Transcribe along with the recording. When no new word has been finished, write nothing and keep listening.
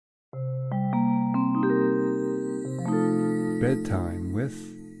Bedtime with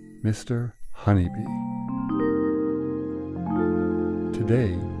Mr. Honeybee.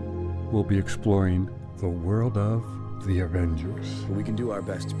 Today, we'll be exploring the world of the Avengers. We can do our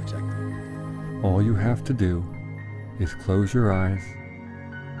best to protect them. All you have to do is close your eyes,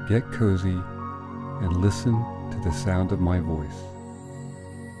 get cozy, and listen to the sound of my voice.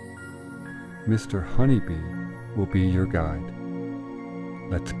 Mr. Honeybee will be your guide.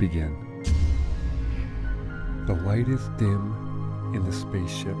 Let's begin. The light is dim in the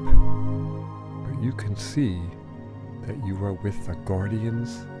spaceship, but you can see that you are with the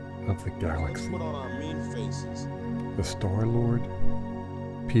Guardians of the Galaxy. Put on our mean faces. The Star-Lord,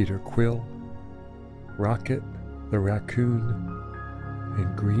 Peter Quill, Rocket, the Raccoon,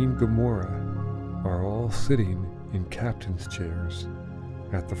 and Green Gamora are all sitting in captain's chairs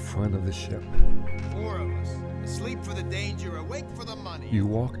at the front of the ship. 4 of us. Asleep for the danger, awake for the money. You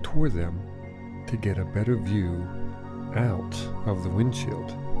walk toward them to get a better view out of the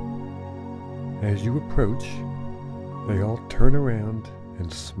windshield. As you approach, they all turn around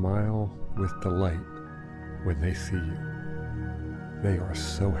and smile with delight when they see you. They are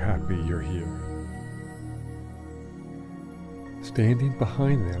so happy you're here. Standing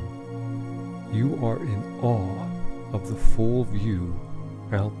behind them, you are in awe of the full view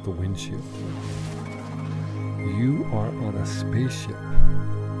out the windshield. You are on a spaceship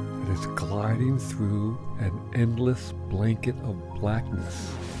that is gliding through an endless blanket of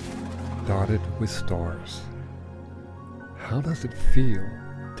blackness dotted with stars. How does it feel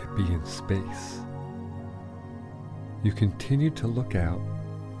to be in space? You continue to look out,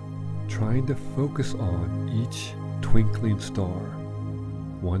 trying to focus on each twinkling star,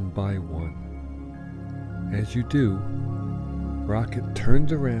 one by one. As you do, Rocket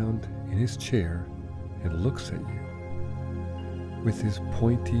turns around in his chair and looks at you. With his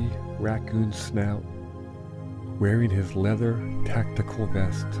pointy raccoon snout, wearing his leather tactical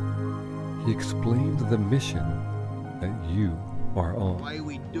vest, he explains the mission that you are on. Why are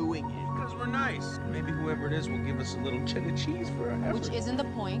we doing it? Because we're nice. Maybe whoever it is will give us a little cheddar cheese for our effort. Which isn't the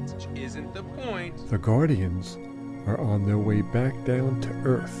point. Which isn't the point. The Guardians are on their way back down to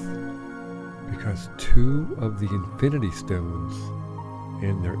Earth because 2 of the Infinity Stones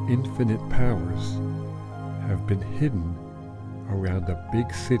and their infinite powers have been hidden around a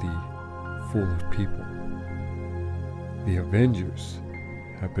big city full of people. The Avengers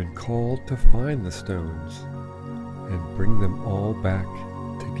have been called to find the stones and bring them all back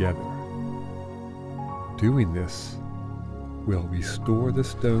together. Doing this will restore the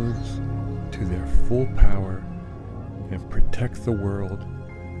stones to their full power and protect the world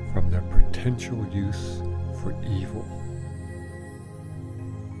from their potential use for evil.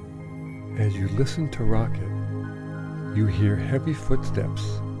 As you listen to Rocket, you hear heavy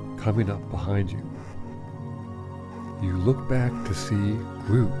footsteps coming up behind you. You look back to see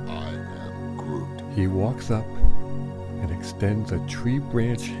Groot. I am Groot. He walks up and extends a tree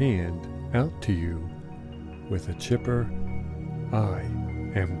branch hand out to you with a chipper, "I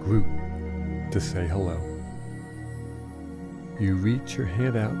am Groot," to say hello. You reach your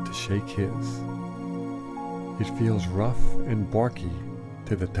hand out to shake his. It feels rough and barky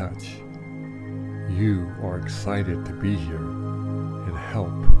to the touch. You are excited to be here and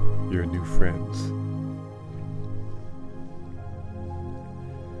help your new friends.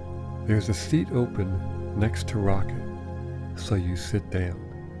 There's a seat open next to Rocket, so you sit down.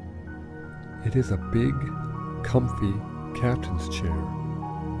 It is a big, comfy captain's chair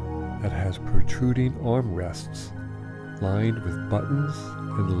that has protruding armrests lined with buttons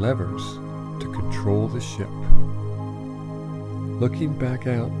and levers to control the ship. Looking back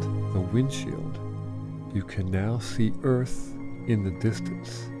out the windshield, you can now see Earth in the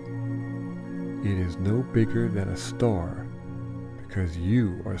distance. It is no bigger than a star because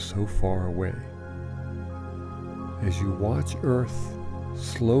you are so far away. As you watch Earth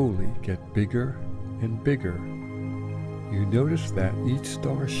slowly get bigger and bigger, you notice that each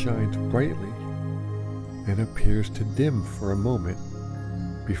star shines brightly and appears to dim for a moment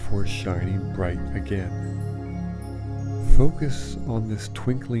before shining bright again. Focus on this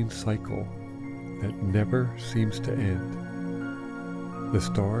twinkling cycle that never seems to end. The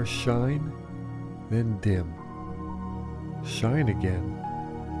stars shine, then dim, shine again,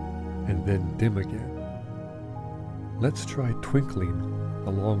 and then dim again. Let's try twinkling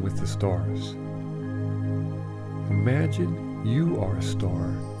along with the stars. Imagine you are a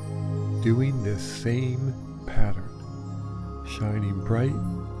star doing this same pattern, shining bright,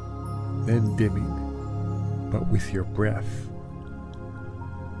 then dimming, but with your breath.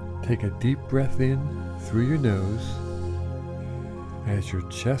 Take a deep breath in through your nose. As your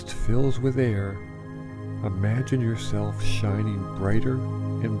chest fills with air, imagine yourself shining brighter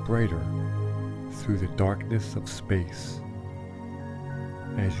and brighter through the darkness of space.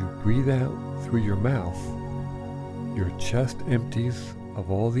 As you breathe out through your mouth, your chest empties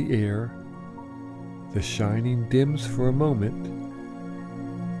of all the air, the shining dims for a moment.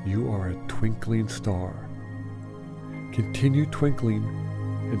 You are a twinkling star. Continue twinkling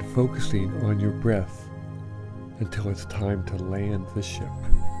and focusing on your breath until it's time to land the ship.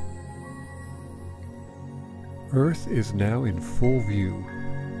 Earth is now in full view,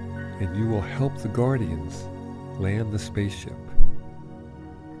 and you will help the Guardians land the spaceship.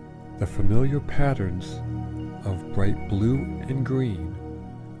 The familiar patterns of bright blue and green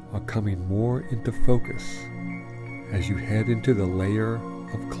are coming more into focus as you head into the layer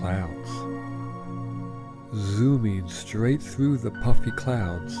of clouds. Zooming straight through the puffy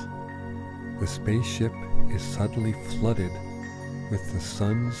clouds, the spaceship is suddenly flooded with the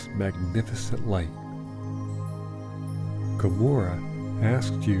sun's magnificent light. Gamora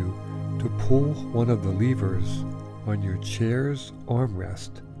asked you to pull one of the levers on your chair's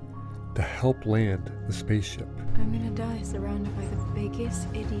armrest to help land the spaceship. I'm gonna die surrounded by the biggest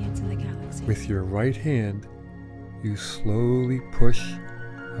idiots in the galaxy. With your right hand, you slowly push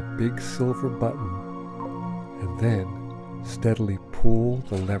a big silver button and then steadily pull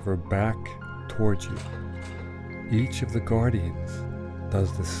the lever back towards you. Each of the Guardians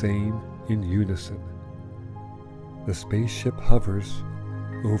does the same in unison. The spaceship hovers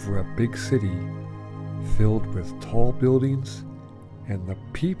over a big city filled with tall buildings and the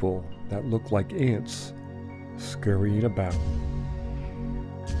people that look like ants scurrying about.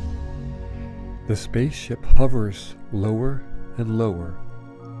 The spaceship hovers lower and lower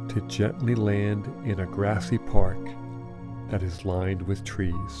to gently land in a grassy park that is lined with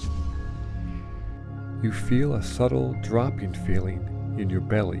trees. You feel a subtle dropping feeling in your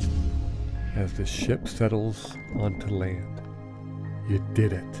belly as the ship settles onto land. You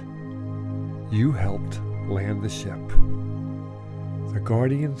did it. You helped land the ship. The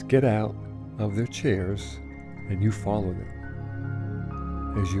Guardians get out of their chairs and you follow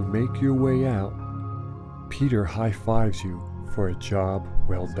them. As you make your way out, Peter high-fives you for a job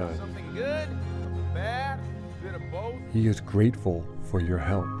well done. Something good, something bad, a bit of both. He is grateful for your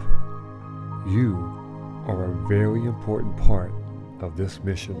help. You are a very important part of this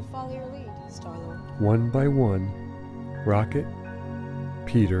mission. We'll follow your lead, Star-Lord. One by one, Rocket,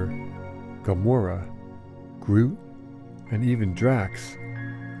 Peter, Gamora, Groot, and even Drax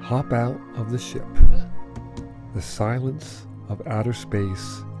hop out of the ship. The silence of outer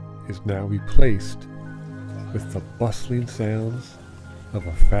space is now replaced with the bustling sounds of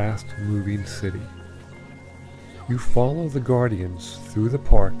a fast-moving city. You follow the Guardians through the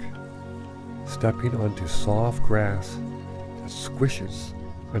park, stepping onto soft grass that squishes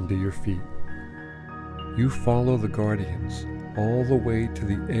under your feet. You follow the Guardians all the way to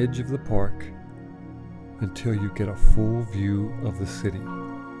the edge of the park until you get a full view of the city.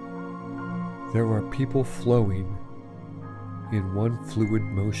 There are people flowing in one fluid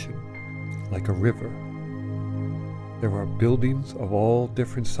motion, like a river. There are buildings of all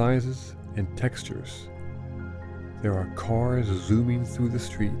different sizes and textures. There are cars zooming through the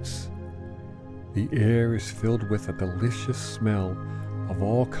streets. The air is filled with a delicious smell of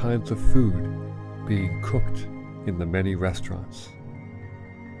all kinds of food being cooked in the many restaurants.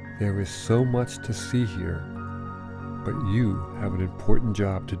 There is so much to see here, but you have an important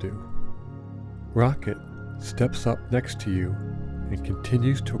job to do. Rocket steps up next to you and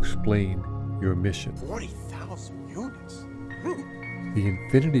continues to explain your mission. 40,000 units? The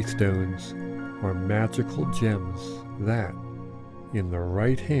Infinity Stones are magical gems that, in the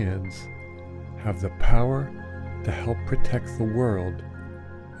right hands, have the power to help protect the world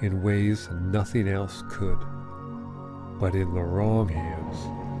in ways nothing else could. But in the wrong hands,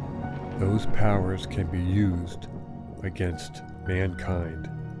 those powers can be used against mankind.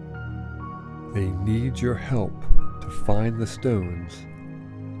 They need your help to find the stones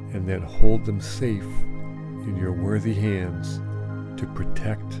and then hold them safe in your worthy hands to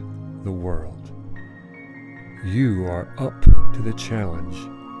protect the world. You are up to the challenge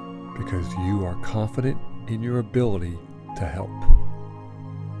because you are confident in your ability to help.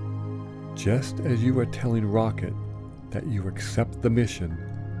 Just as you are telling Rocket that you accept the mission,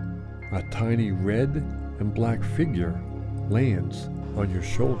 a tiny red and black figure lands on your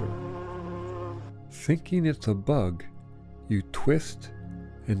shoulder. Thinking it's a bug, you twist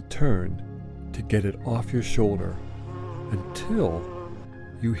and turn to get it off your shoulder until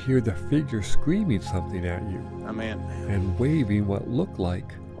you hear the figure screaming something at you I'm Ant-Man. and waving what look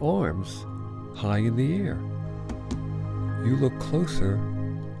like arms high in the air. You look closer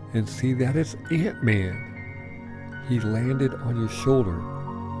and see that it's Ant-Man. He landed on your shoulder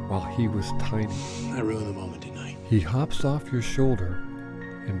while he was tiny. I ruined the moment tonight. He hops off your shoulder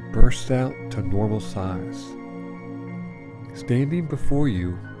and bursts out to normal size. Standing before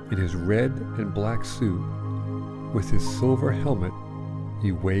you in his red and black suit, with his silver helmet,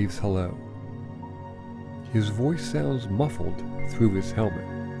 he waves hello. His voice sounds muffled through his helmet.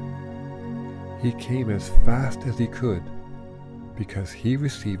 He came as fast as he could because he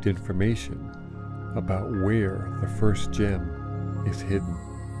received information about where the first gem is hidden.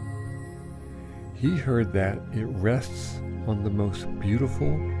 He heard that it rests on the most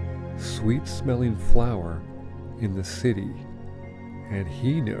beautiful, sweet-smelling flower in the city, and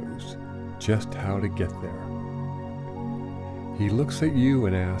he knows just how to get there. He looks at you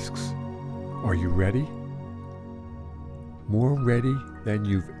and asks, "Are you ready?" More ready than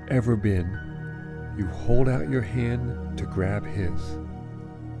you've ever been, you hold out your hand to grab his.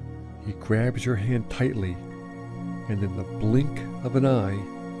 He grabs your hand tightly, and in the blink of an eye,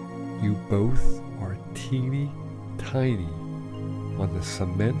 you both are teeny tiny on the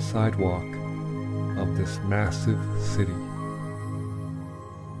cement sidewalk of this massive city.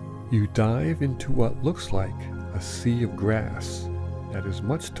 You dive into what looks like a sea of grass that is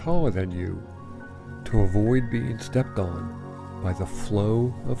much taller than you to avoid being stepped on by the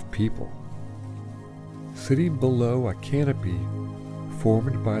flow of people. Sitting below a canopy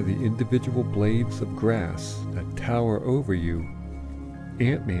formed by the individual blades of grass that tower over you,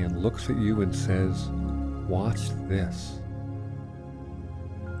 Ant-Man looks at you and says, "Watch this."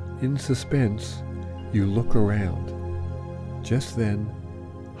 In suspense, you look around. Just then,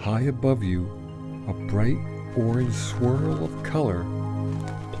 high above you, a bright orange swirl of color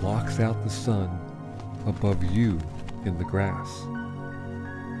blocks out the sun above you in the grass.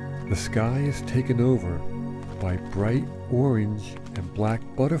 The sky is taken over by bright orange and black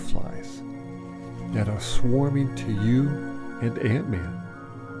butterflies that are swarming to you and Ant-Man.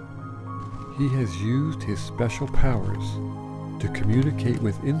 He has used his special powers to communicate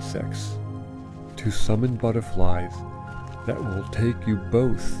with insects to summon butterflies that will take you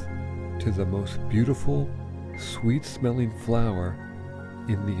both to the most beautiful, sweet-smelling flower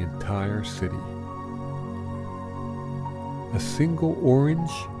in the entire city. A single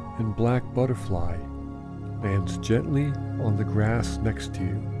orange and black butterfly lands gently on the grass next to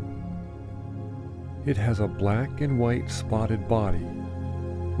you. It has a black and white spotted body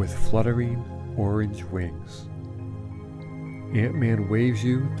with fluttering orange wings. Ant-Man waves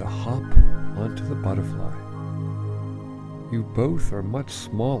you to hop onto the butterfly. You both are much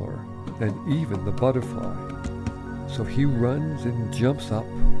smaller than even the butterfly, so he runs and jumps up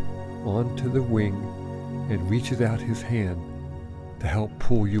onto the wing and reaches out his hand to help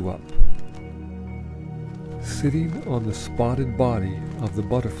pull you up. Sitting on the spotted body of the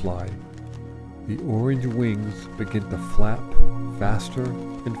butterfly, the orange wings begin to flap faster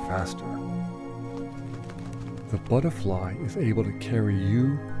and faster. The butterfly is able to carry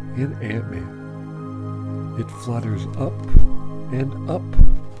you and Ant-Man. It flutters up and up,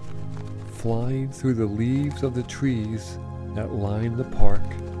 flying through the leaves of the trees that line the park,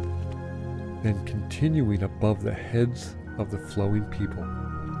 then continuing above the heads of the flowing people.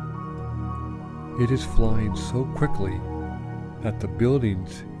 It is flying so quickly that the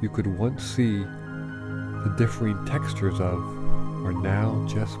buildings you could once see the differing textures of are now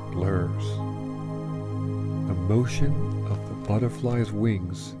just blurs. The motion of the butterfly's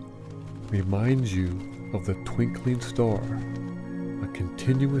wings reminds you of the twinkling star, a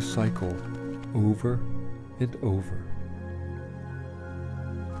continuous cycle over and over.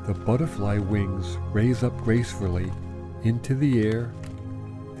 The butterfly wings raise up gracefully into the air,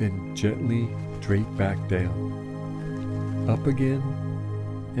 then gently drape back down, up again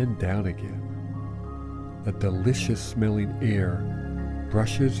and down again. The delicious smelling air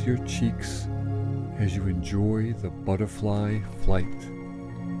brushes your cheeks as you enjoy the butterfly flight.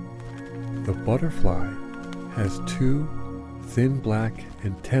 The butterfly has two thin black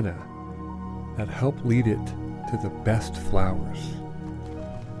antennae that help lead it to the best flowers.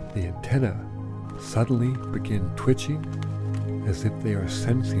 The antennae suddenly begin twitching as if they are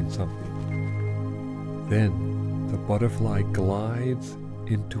sensing something. Then the butterfly glides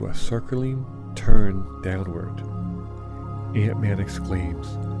into a circling turn downward. Ant-Man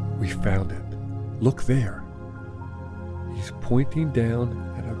exclaims, "We found it. Look there." He's pointing down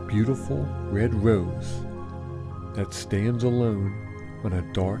at a beautiful red rose that stands alone on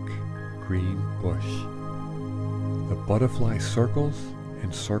a dark green bush. The butterfly circles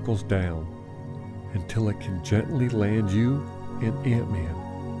and circles down until it can gently land you and Ant-Man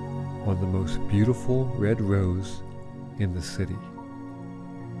on the most beautiful red rose in the city.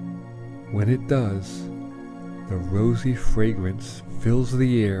 When it does, The rosy fragrance fills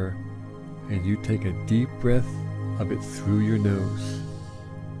the air, and you take a deep breath of it through your nose.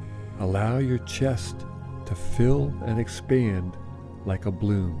 Allow your chest to fill and expand like a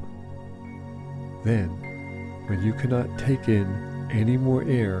bloom. Then, when you cannot take in any more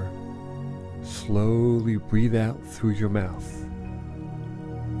air, slowly breathe out through your mouth.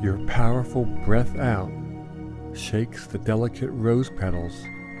 Your powerful breath out shakes the delicate rose petals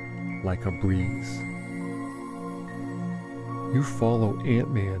like a breeze. You follow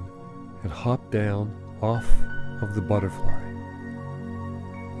Ant-Man and hop down off of the butterfly.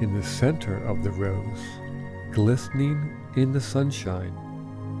 In the center of the rose, glistening in the sunshine,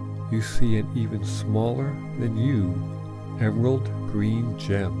 you see an even smaller than you emerald green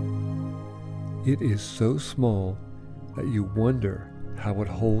gem. It is so small that you wonder how it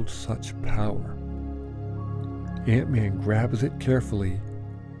holds such power. Ant-Man grabs it carefully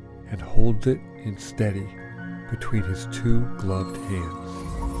and holds it in steady between his two gloved hands.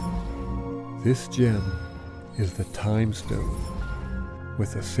 This gem is the Time Stone.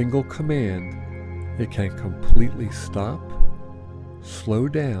 With a single command, it can completely stop, slow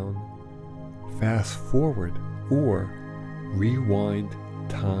down, fast forward, or rewind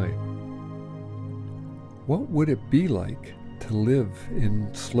time. What would it be like to live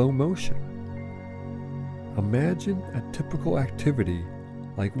in slow motion? Imagine a typical activity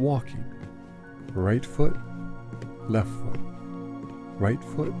like walking. Right foot, left foot, right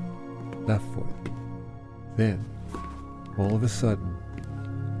foot, left foot. Then, all of a sudden,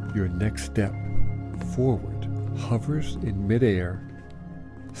 your next step forward hovers in midair,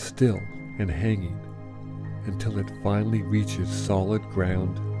 still and hanging, until it finally reaches solid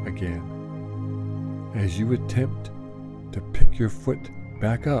ground again. As you attempt to pick your foot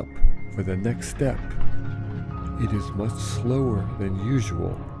back up for the next step, it is much slower than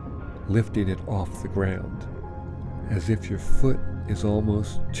usual, lifting it off the ground, as if your foot is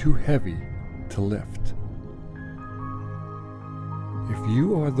almost too heavy to lift. If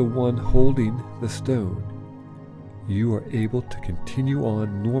you are the one holding the stone, you are able to continue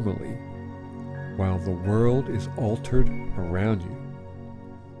on normally while the world is altered around you.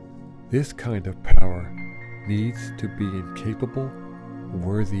 This kind of power needs to be in capable,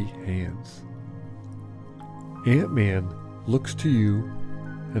 worthy hands. Ant-Man looks to you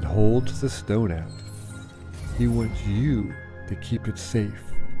and holds the stone out. He wants you to keep it safe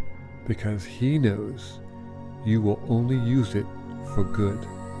because he knows you will only use it for good.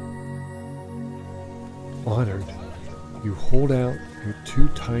 Honored, you hold out your two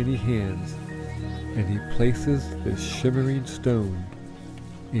tiny hands and he places the shimmering stone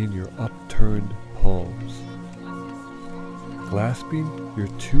in your upturned palms. Clasping your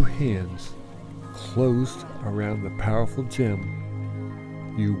two hands closed around the powerful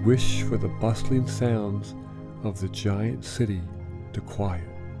gem, you wish for the bustling sounds of the giant city to quiet.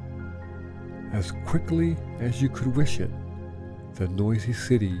 As quickly as you could wish it, the noisy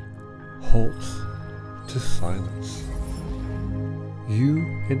city halts to silence. You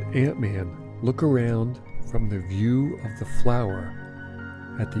and Ant-Man look around from the view of the flower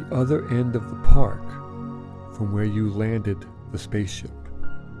at the other end of the park from where you landed the spaceship.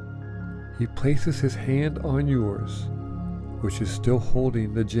 He places his hand on yours, which is still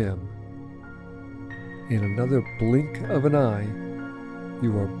holding the gem. In another blink of an eye,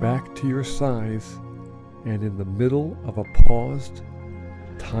 you are back to your size and in the middle of a paused,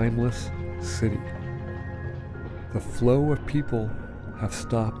 timeless city. The flow of people have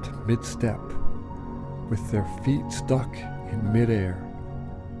stopped mid-step, with their feet stuck in mid-air.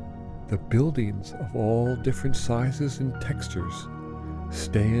 The buildings of all different sizes and textures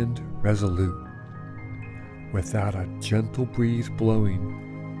stand resolute, without a gentle breeze blowing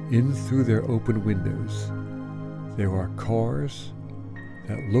in through their open windows. There are cars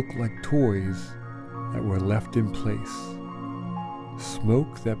that look like toys that were left in place.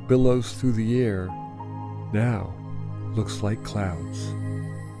 Smoke that billows through the air now looks like clouds.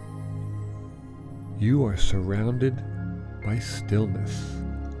 You are surrounded by stillness.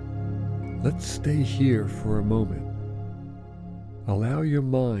 Let's stay here for a moment. Allow your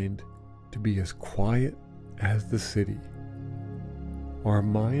mind to be as quiet as the city. Our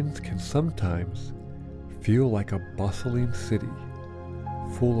minds can sometimes feel like a bustling city,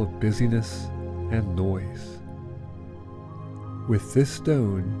 full of busyness and noise. With this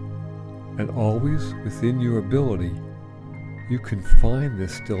stone, and always within your ability, you can find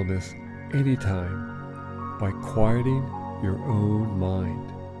this stillness anytime by quieting your own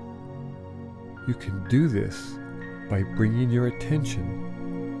mind. You can do this by bringing your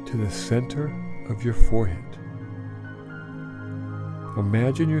attention to the center of your forehead.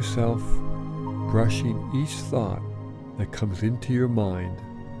 Imagine yourself brushing each thought that comes into your mind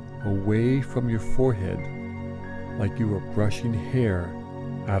away from your forehead like you are brushing hair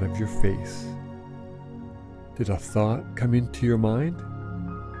out of your face. Did a thought come into your mind?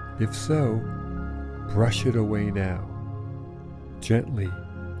 If so, brush it away now, gently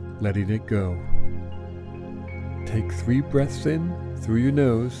letting it go. Take 3 breaths in through your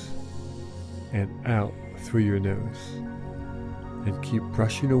nose and out through your nose, and keep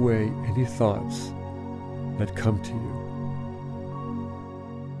brushing away any thoughts that come to you.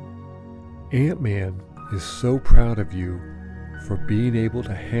 Ant-Man is so proud of you for being able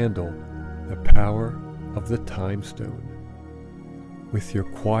to handle the power of the Time Stone. With your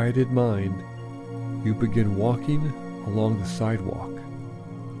quieted mind, you begin walking along the sidewalk,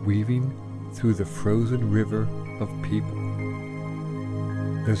 weaving through the frozen river of people.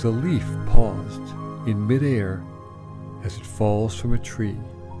 There's a leaf paused in midair as it falls from a tree.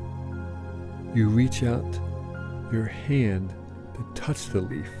 You reach out your hand to touch the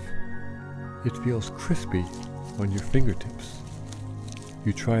leaf. It feels crispy on your fingertips.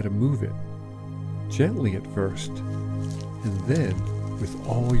 You try to move it, gently at first, and then with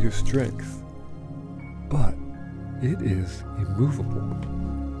all your strength. But it is immovable.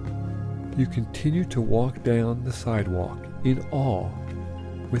 You continue to walk down the sidewalk in awe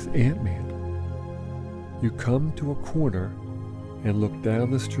with Ant-Man. You come to a corner and look down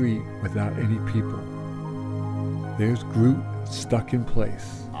the street without any people. There's Groot stuck in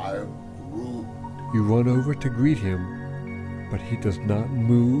place. I'm Groot. You run over to greet him, but he does not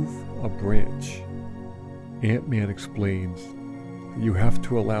move a branch. Ant-Man explains that you have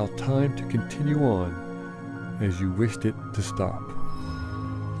to allow time to continue on as you wished it to stop.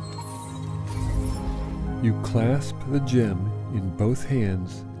 You clasp the gem in both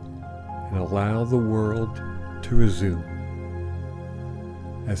hands and allow the world to resume.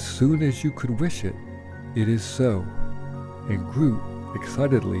 As soon as you could wish it, it is so, and Groot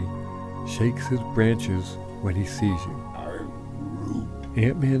excitedly shakes his branches when he sees you. I'm Groot.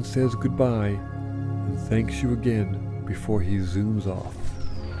 Ant-Man says goodbye and thanks you again before he zooms off.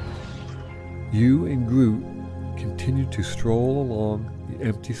 You and Groot continue to stroll along the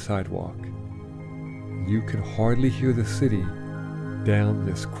empty sidewalk. You can hardly hear the city down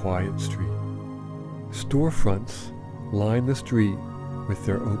this quiet street. Storefronts line the street with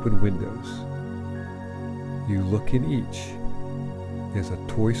their open windows. You look in each. There's a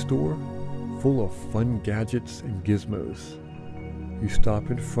toy store full of fun gadgets and gizmos. You stop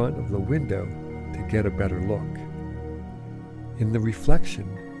in front of the window to get a better look. In the reflection,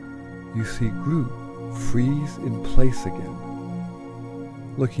 you see Groot freeze in place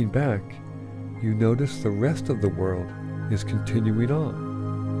again. Looking back, you notice the rest of the world is continuing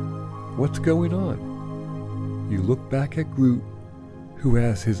on. What's going on? You look back at Groot, who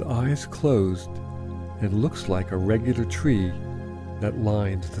has his eyes closed and looks like a regular tree that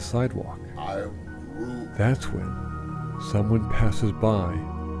lines the sidewalk. I'm Groot. That's when someone passes by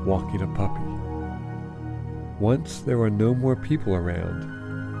walking a puppy. Once there are no more people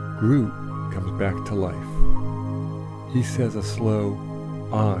around, Groot comes back to life. He says a slow,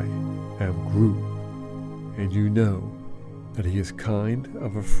 "I am Groot," and you know that he is kind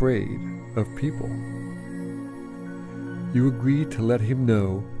of afraid of people. You agree to let him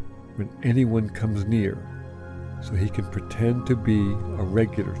know when anyone comes near, so he can pretend to be a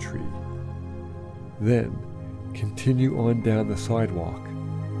regular tree. Then continue on down the sidewalk,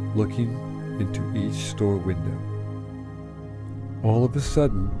 looking into each store window. All of a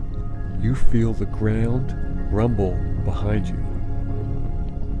sudden, you feel the ground rumble behind you.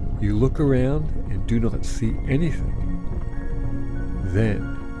 You look around and do not see anything.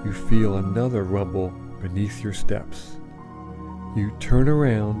 Then you feel another rumble beneath your steps. You turn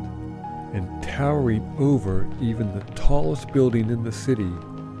around, and towering over even the tallest building in the city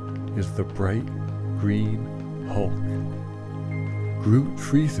is the bright green Hulk. Groot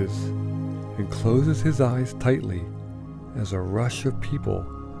freezes and closes his eyes tightly as a rush of people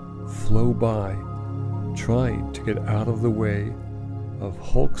flow by, trying to get out of the way of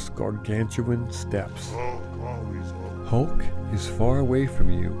Hulk's gargantuan steps. Hulk is far away from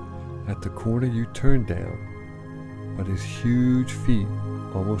you at the corner you turn down, but his huge feet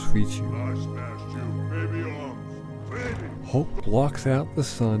almost reach you. I smashed you, baby arms, baby. Hulk blocks out the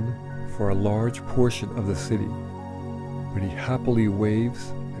sun for a large portion of the city, but he happily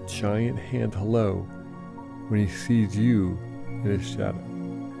waves a giant hand hello when he sees you in his shadow.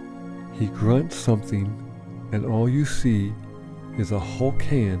 He grunts something, and all you see is a Hulk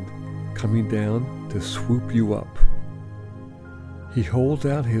hand coming down to swoop you up. He holds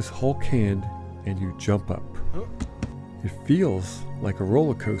out his Hulk hand and you jump up. It feels like a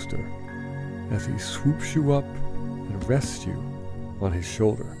roller coaster as he swoops you up and rests you on his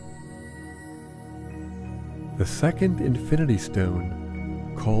shoulder. The second Infinity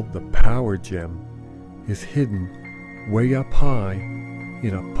Stone, called the Power Gem, is hidden way up high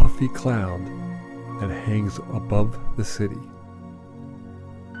in a puffy cloud that hangs above the city.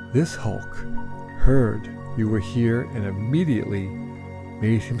 This Hulk heard you were here and immediately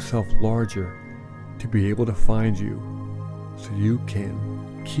made himself larger to be able to find you so you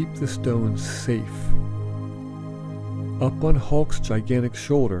can keep the stones safe. Up on Hulk's gigantic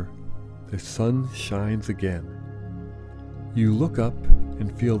shoulder, the sun shines again. You look up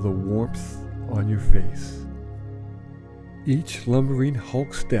and feel the warmth on your face. Each lumbering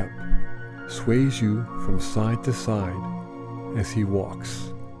Hulk step sways you from side to side as he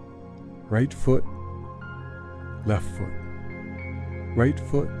walks. Right foot, left foot. Right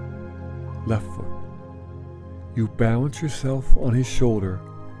foot, left foot. You balance yourself on his shoulder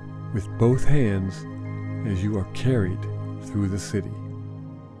with both hands as you are carried through the city.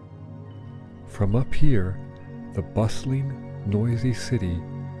 From up here, the bustling, noisy city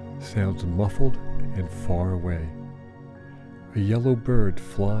sounds muffled and far away. A yellow bird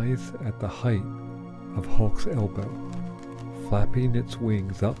flies at the height of Hulk's elbow, flapping its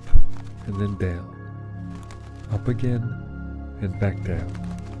wings up and then down, up again and back down.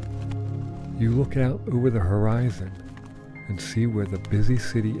 You look out over the horizon and see where the busy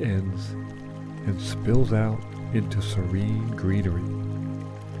city ends and spills out into serene greenery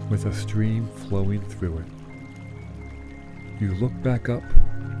with a stream flowing through it. You look back up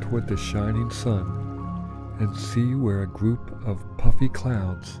toward the shining sun and see where a group of puffy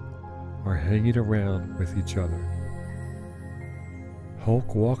clouds are hanging around with each other.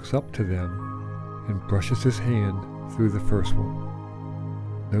 Hulk walks up to them and brushes his hand through the first one.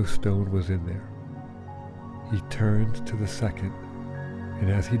 No stone was in there. He turns to the second,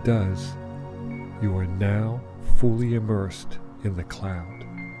 and as he does, you are now fully immersed in the cloud.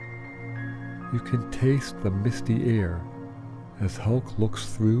 You can taste the misty air as Hulk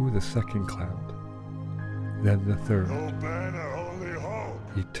looks through the second cloud, then the third. No banner, only Hulk.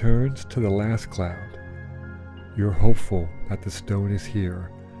 He turns to the last cloud. You're hopeful that the stone is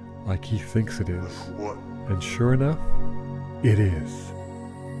here, like he thinks it is, What? and sure enough, it is.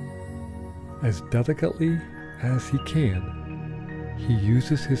 As delicately as he can, he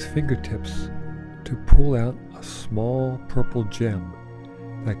uses his fingertips to pull out a small purple gem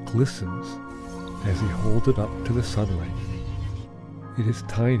that glistens as he holds it up to the sunlight. It is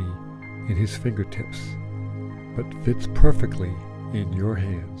tiny in his fingertips, but fits perfectly in your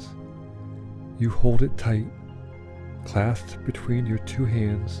hands. You hold it tight, clasped between your two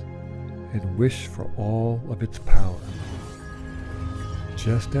hands, and wish for all of its power.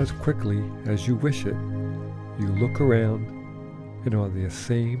 Just as quickly as you wish it, you look around and are the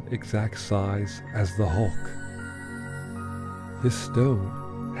same exact size as the Hulk. This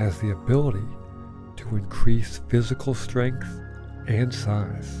stone has the ability to increase physical strength and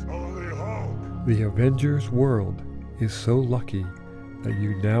size. Only Hulk. The Avengers world is so lucky that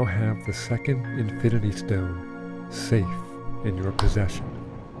you now have the second Infinity Stone safe in your possession.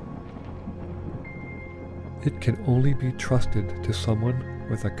 It can only be trusted to someone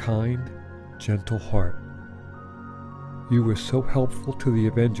with a kind, gentle heart. You were so helpful to the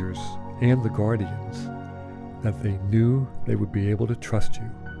Avengers and the Guardians that they knew they would be able to trust you.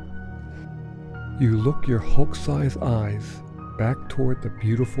 You look your Hulk-sized eyes back toward the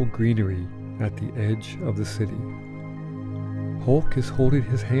beautiful greenery at the edge of the city. Hulk is holding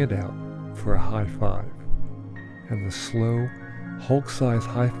his hand out for a high five, and the slow, Hulk-sized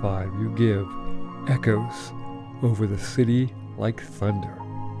high five you give echoes over the city like thunder.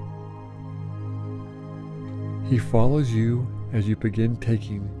 He follows you as you begin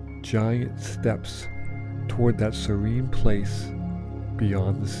taking giant steps toward that serene place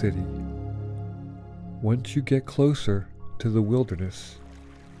beyond the city. Once you get closer to the wilderness,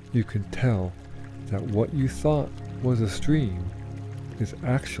 you can tell that what you thought was a stream is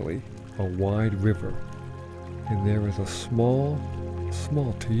actually a wide river, and there is a small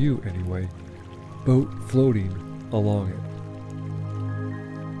to you anyway, boat floating along it.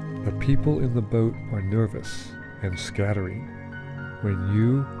 The people in the boat are nervous and scattering when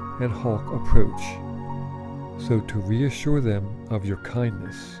you and Hulk approach, so to reassure them of your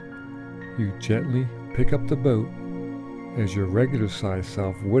kindness, you gently pick up the boat as your regular-sized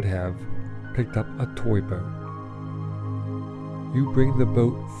self would have picked up a toy boat. You bring the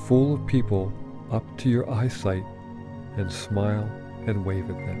boat full of people up to your eyesight and smile and wave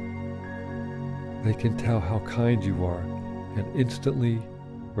at them. They can tell how kind you are and instantly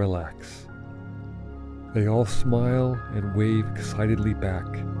relax. They all smile and wave excitedly back,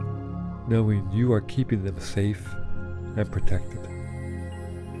 knowing you are keeping them safe and protected.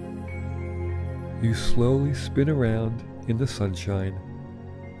 You slowly spin around in the sunshine,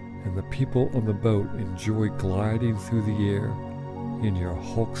 and the people on the boat enjoy gliding through the air in your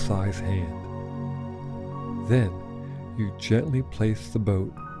Hulk-sized hand. Then you gently place the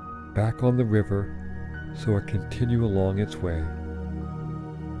boat back on the river so it can continue along its way.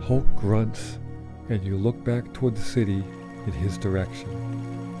 Hulk grunts, and you look back toward the city in his direction.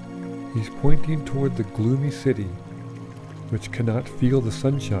 He's pointing toward the gloomy city, which cannot feel the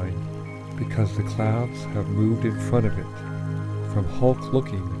sunshine because the clouds have moved in front of it, from Hulk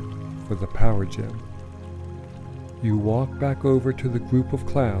looking for the power gem. You walk back over to the group of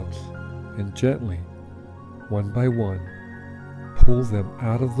clouds and gently, one by one, pull them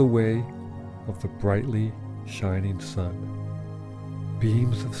out of the way of the brightly shining sun.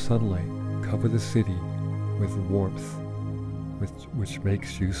 Beams of sunlight cover the city with warmth, which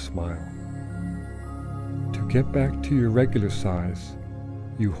makes you smile. To get back to your regular size,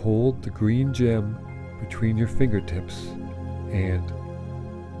 you hold the green gem between your fingertips and,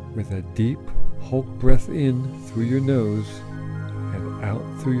 with a deep Hulk breath in through your nose and out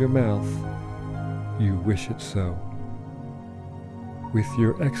through your mouth, you wish it so. With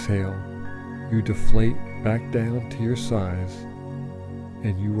your exhale, you deflate back down to your size,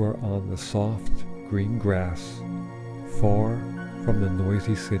 and you are on the soft green grass, far from the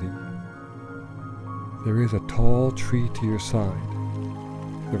noisy city. There is a tall tree to your side,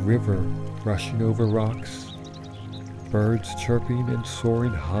 the river rushing over rocks, birds chirping and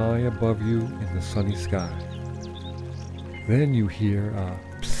soaring high above you in the sunny sky. Then you hear a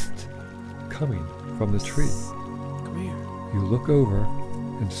psst coming from the tree. Come here. You look over,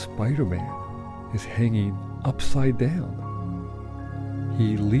 and Spider-Man is hanging upside down.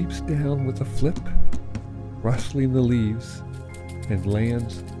 He leaps down with a flip, rustling the leaves, and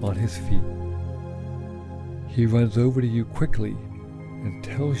lands on his feet. He runs over to you quickly and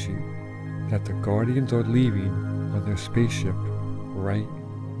tells you that the Guardians are leaving on their spaceship right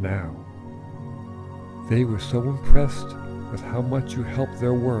now. They were so impressed with how much you helped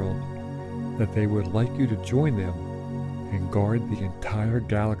their world that they would like you to join them and guard the entire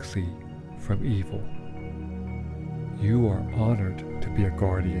galaxy from evil. You are honored to be a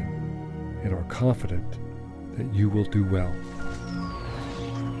Guardian and are confident that you will do well.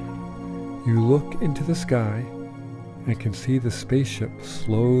 You look into the sky and can see the spaceship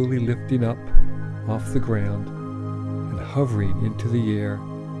slowly lifting up off the ground and hovering into the air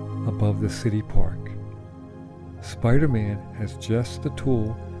above the city park. Spider-Man has just the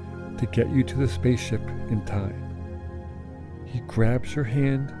tool to get you to the spaceship in time. He grabs your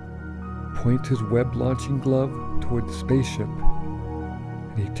hand, points his web-launching glove toward the spaceship,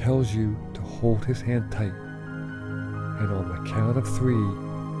 and he tells you to hold his hand tight. And on the count of 3,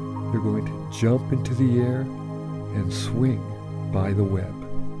 you're going to jump into the air and swing by the web.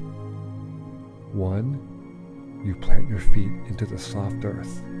 1, you plant your feet into the soft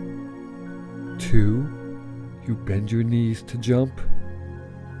earth. 2, you bend your knees to jump.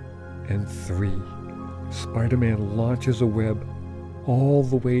 And 3, Spider-Man launches a web all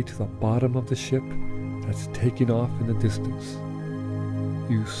the way to the bottom of the ship that's taking off in the distance.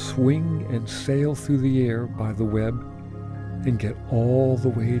 You swing and sail through the air by the web and get all the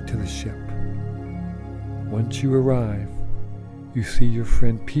way to the ship. Once you arrive, you see your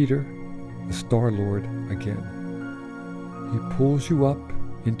friend Peter, the Star-Lord, again. He pulls you up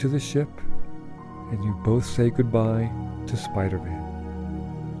into the ship, and you both say goodbye to Spider-Man.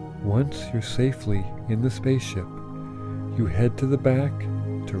 Once you're safely in the spaceship, you head to the back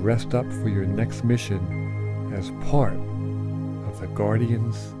to rest up for your next mission as part of the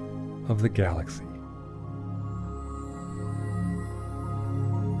Guardians of the Galaxy.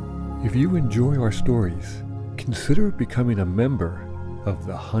 If you enjoy our stories, consider becoming a member of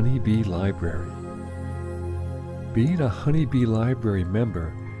the Honeybee Library. Being a Honeybee Library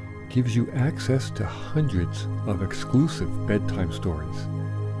member gives you access to hundreds of exclusive bedtime stories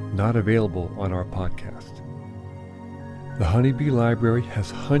not available on our podcast. The Honeybee Library has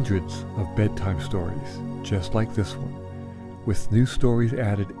hundreds of bedtime stories just like this one, with new stories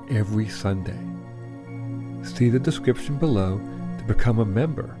added every Sunday. See the description below to become a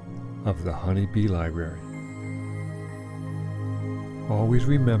member of the Honeybee Library. Always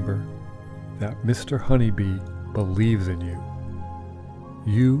remember that Mr. Honeybee believes in you.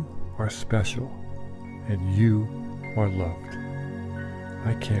 You are special, and you are loved.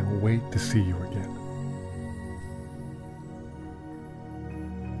 I can't wait to see you again.